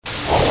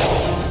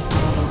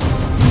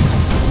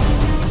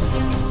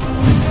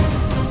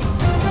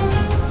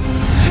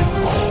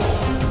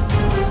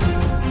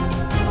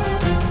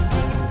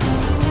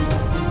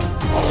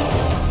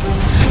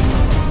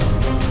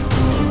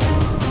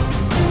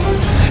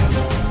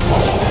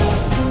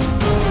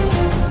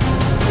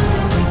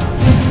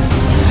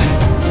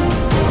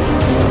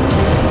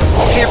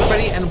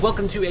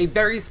welcome to a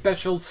very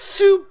special,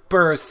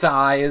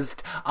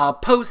 super-sized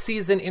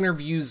postseason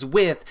interviews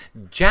with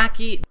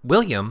Jackie,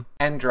 William,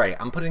 and Dre.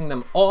 I'm putting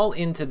them all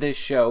into this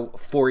show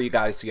for you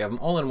guys so you have them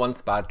all in one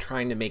spot,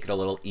 trying to make it a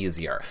little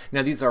easier.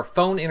 Now, these are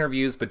phone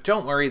interviews, but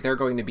don't worry, they're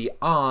going to be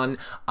on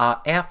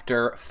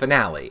after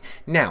finale.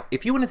 Now,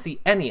 if you want to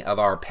see any of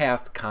our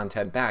past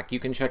content back,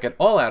 you can check it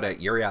all out at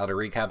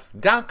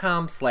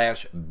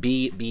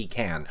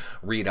yourrealityrecaps.com/BBCAN.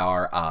 Read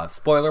our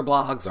spoiler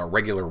blogs, our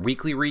regular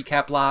weekly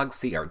recap blogs,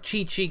 see our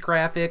cheat sheet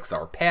graphics,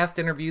 our past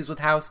interviews with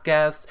house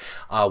guests,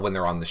 when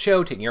they're on the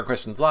show, taking your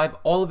questions live.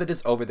 All of it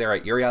is over there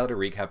at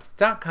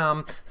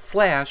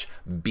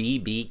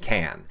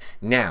yourrealityrecaps.com/BBCAN.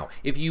 Now,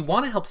 if you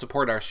want to help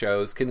support our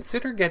shows,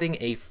 consider getting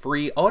a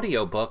free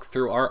audiobook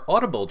through our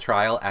Audible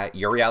trial at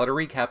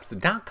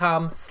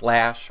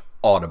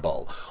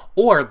yourrealityrecaps.com/Audible.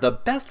 Or the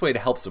best way to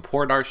help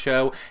support our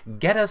show,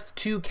 get us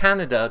to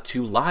Canada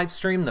to live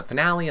stream the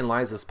finale and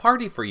Liza's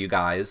party for you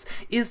guys,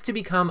 is to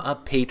become a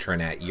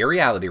patron at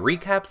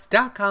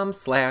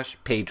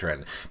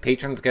yourrealityrecaps.com/patron.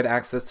 Patrons get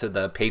access to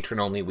the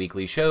patron-only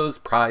weekly shows,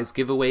 prize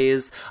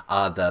giveaways,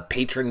 the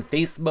patron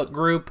Facebook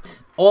group,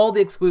 all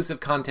the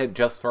exclusive content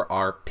just for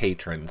our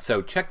patrons.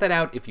 So check that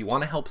out if you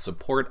want to help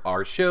support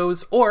our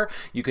shows, or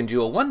you can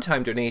do a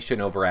one-time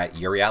donation over at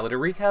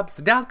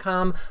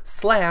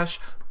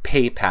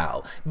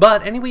yourrealityrecaps.com/PayPal.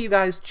 But anyway you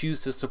guys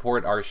choose to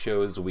support our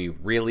shows, we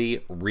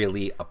really,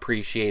 really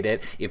appreciate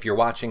it. If you're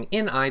watching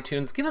in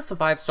iTunes, give us a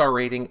 5-star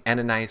rating and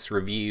a nice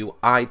review.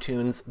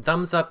 iTunes,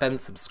 thumbs up and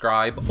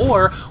subscribe,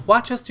 or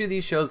watch us do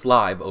these shows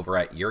live over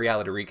at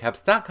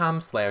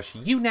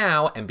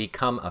yourrealityrecaps.com/YouNow and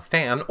become a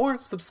fan, or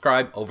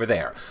subscribe over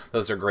there.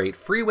 Those are great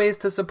free ways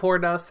to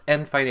support us,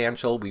 and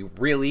financial. We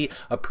really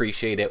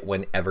appreciate it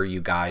whenever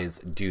you guys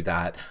do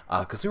that,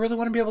 because we really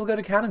want to be able to go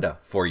to Canada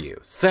for you.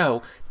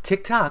 So,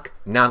 TikTok,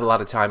 not a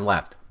lot of time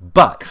left.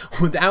 But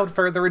without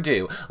further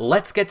ado,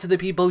 let's get to the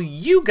people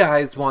you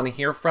guys want to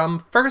hear from.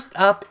 First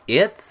up,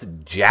 it's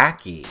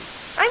Jackie.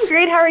 I'm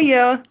great, how are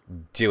you?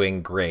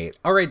 Doing great.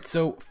 All right,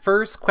 so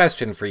first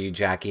question for you,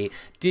 Jackie.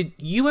 Did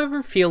you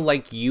ever feel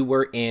like you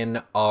were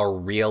in a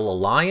real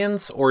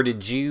alliance, or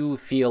did you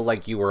feel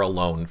like you were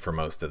alone for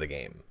most of the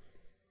game?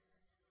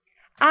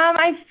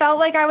 I felt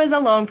like I was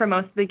alone for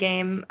most of the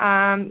game.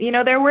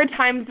 There were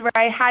times where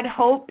I had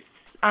hopes,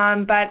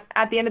 but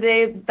at the end of the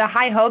day, the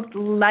high hopes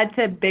led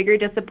to bigger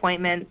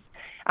disappointments.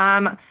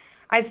 I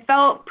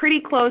felt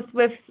pretty close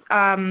with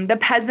the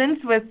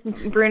peasants, with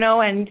Bruno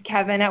and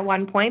Kevin at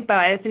one point,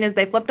 but as soon as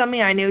they flipped on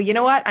me, I knew, you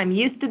know what, I'm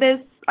used to this.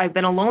 I've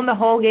been alone the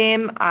whole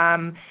game,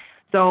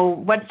 so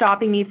what's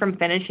stopping me from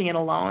finishing it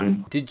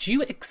alone? Did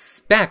you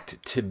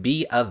expect to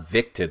be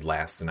evicted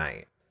last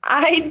night?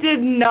 I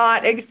did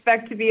not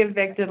expect to be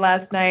evicted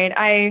last night.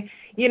 I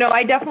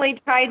definitely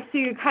tried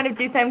to kind of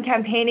do some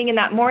campaigning in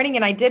that morning,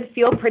 and I did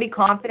feel pretty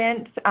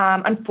confident.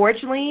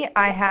 Unfortunately,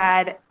 I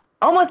had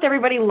almost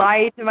everybody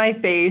lie to my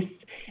face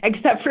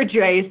except for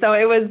Dre. So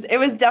it was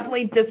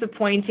definitely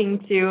disappointing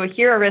to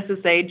hear Arissa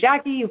say,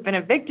 Jackie, you've been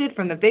evicted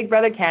from the Big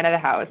Brother Canada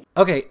house.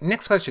 Okay,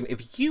 next question.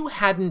 If you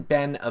hadn't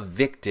been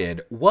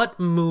evicted, what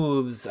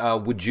moves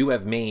would you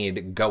have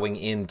made going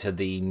into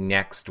the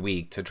next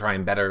week to try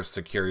and better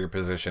secure your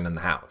position in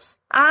the house?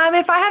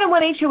 If I had a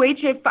 1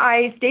 HOH, if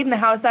I stayed in the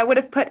house, I would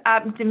have put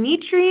up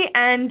Dimitri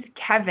and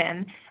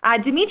Kevin.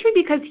 Dimitri,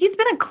 because he's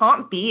been a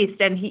comp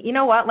beast, and he, you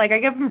know what, like, I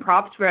give him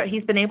props for it.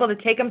 He's been able to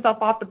take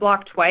himself off the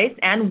block twice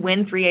and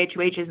win 3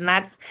 HOHs, and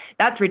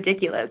that's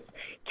ridiculous.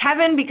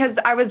 Kevin, because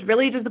I was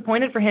really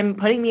disappointed for him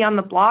putting me on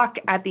the block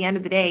at the end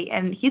of the day,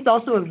 and he's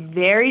also a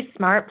very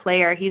smart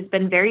player. He's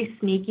been very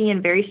sneaky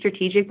and very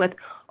strategic with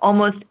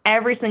almost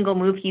every single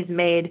move he's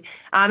made.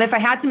 If I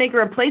had to make a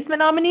replacement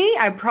nominee,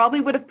 I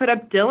probably would have put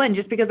up Dylan,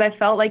 just because I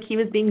felt like he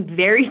was being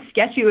very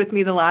sketchy with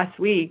me the last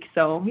week.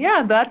 So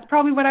yeah, that's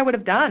probably what I would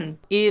have done.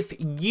 If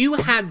you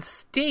had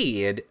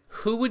stayed,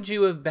 who would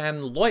you have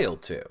been loyal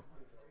to?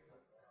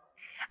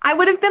 I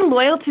would have been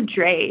loyal to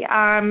Dre.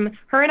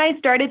 Her and I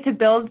started to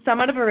build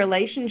somewhat of a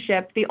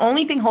relationship. The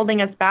only thing holding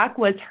us back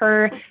was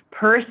her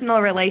personal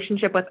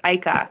relationship with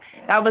Ika.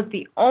 That was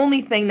the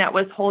only thing that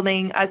was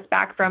holding us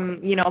back from,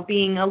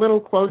 being a little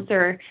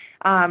closer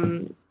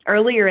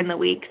earlier in the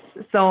weeks.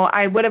 So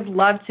I would have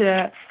loved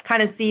to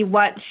kind of see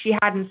what she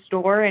had in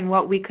store and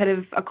what we could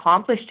have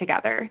accomplished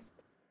together.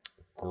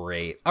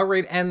 Great. All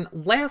right. And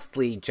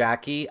lastly,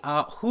 Jackie,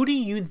 who do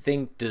you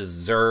think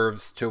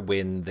deserves to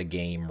win the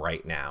game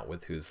right now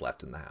with who's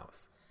left in the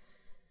house?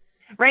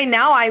 Right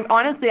now,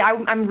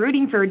 I'm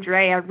rooting for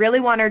Dre. I really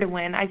want her to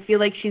win. I feel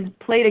like she's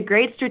played a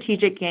great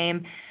strategic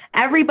game.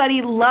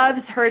 Everybody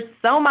loves her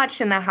so much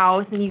in the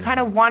house, and you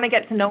kind of want to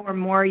get to know her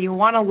more. You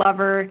want to love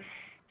her.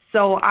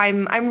 So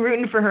I'm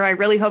rooting for her. I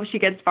really hope she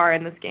gets far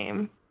in this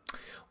game.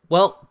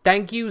 Well,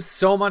 thank you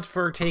so much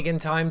for taking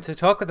time to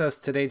talk with us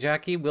today,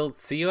 Jackie. We'll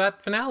see you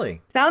at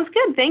finale. Sounds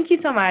good. Thank you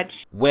so much.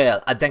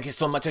 Well, thank you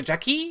so much,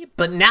 Jackie.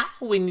 But now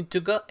we need to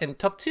go and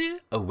talk to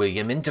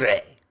William and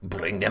Dre.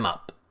 Bring them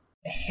up.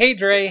 Hey,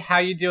 Dre. How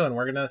you doing?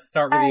 We're going to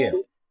start with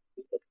you.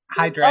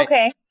 Hi, Dre.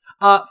 Okay.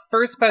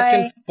 First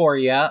question Hi. for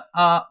you.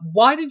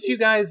 Why did you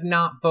guys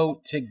not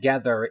vote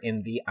together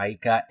in the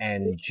Ika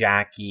and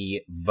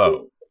Jackie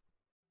vote?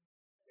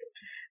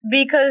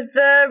 Because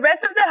the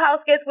rest of the house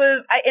guests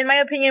in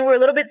my opinion, were a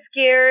little bit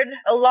scared,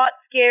 a lot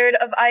scared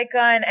of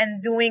Icon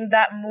and doing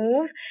that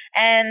move.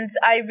 And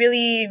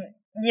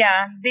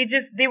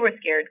they were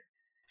scared.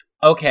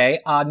 Okay,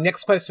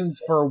 next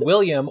question's for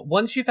William.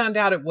 Once you found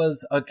out it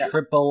was a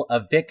triple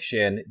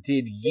eviction,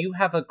 did you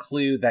have a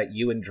clue that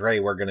you and Dre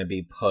were going to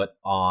be put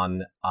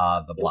on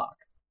the block?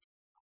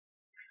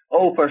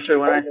 Oh, for sure.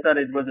 When I said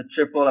it was a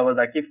triple, I was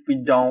like, if we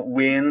don't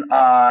win,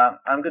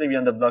 I'm gonna be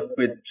on the block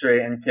with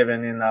Trey and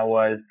Kevin, and I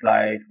was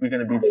like, I'm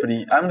gonna be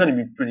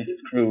pretty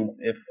screwed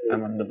if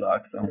I'm on the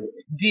block. So,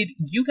 did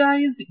you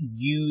guys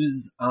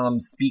use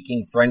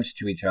speaking French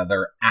to each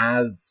other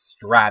as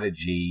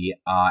strategy,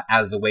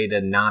 as a way to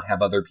not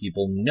have other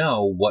people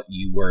know what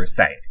you were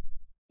saying?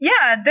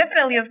 Yeah,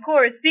 definitely, of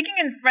course. Speaking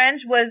in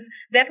French was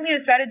definitely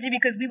a strategy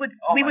because we would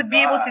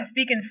be able to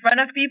speak in front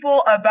of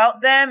people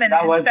about them and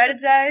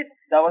strategize.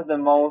 That was the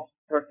most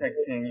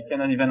perfect thing. You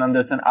cannot even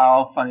understand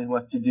how fun it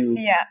was to do.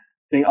 Yeah.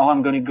 Saying, "Oh,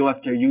 I'm gonna go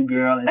after you,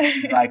 girl," and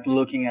she's like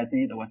looking at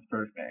me. That was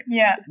perfect.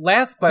 Yeah.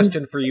 Last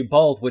question for you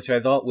both, which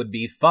I thought would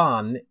be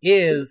fun,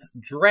 is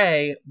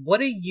Dre, what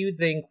do you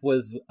think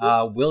was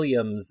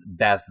William's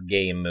best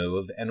game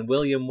move? And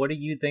William, what do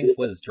you think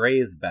was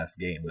Dre's best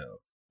game move?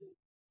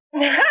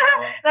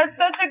 That's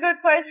such a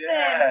good question.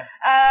 Yeah.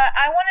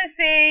 I want to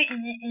say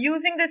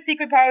using the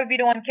secret power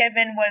veto on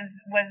Kevin was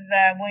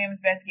William's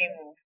best game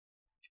move.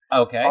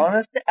 Okay.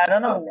 Honestly, I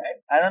don't know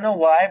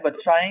why, but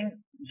Dre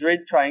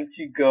trying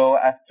to go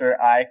after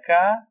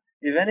Ika,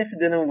 even if it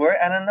didn't work,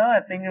 I don't know. I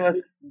think it was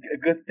a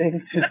good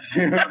thing to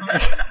do.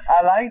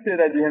 I liked it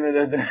at the end of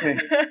the day.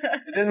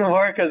 It didn't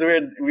work because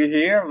we're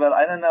here, but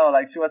I don't know.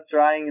 Like, she was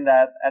trying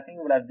that. I think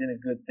it would have been a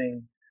good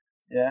thing.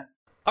 Yeah.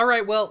 All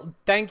right, well,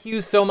 thank you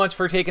so much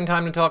for taking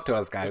time to talk to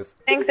us, guys.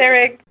 Thanks,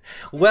 Eric.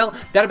 Well,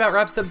 that about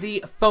wraps up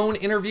the phone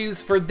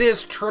interviews for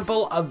this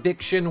triple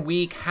eviction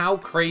week. How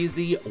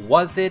crazy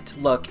was it?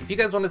 Look, if you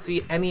guys want to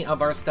see any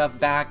of our stuff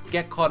back,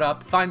 get caught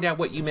up, find out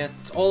what you missed,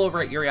 it's all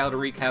over at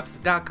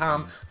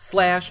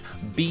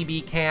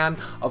yourrealityrecaps.com/BBCAN.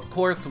 Of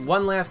course,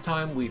 one last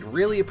time, we'd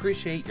really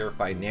appreciate your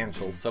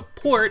financial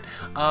support.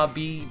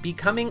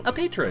 Becoming a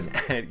patron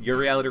at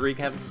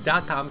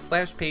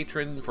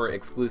yourrealityrecaps.com/patron for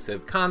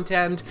exclusive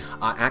content.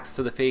 Access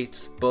to the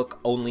Facebook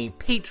only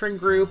patron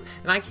group,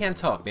 and I can't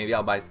talk, maybe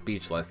I'll buy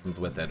speech lessons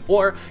with it.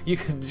 Or you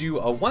can do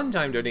a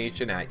one-time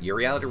donation at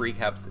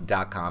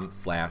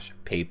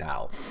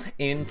yourrealityrecaps.com/PayPal.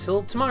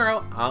 Until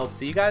tomorrow, I'll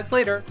see you guys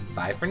later.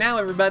 Bye for now,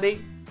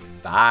 everybody.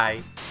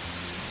 Bye.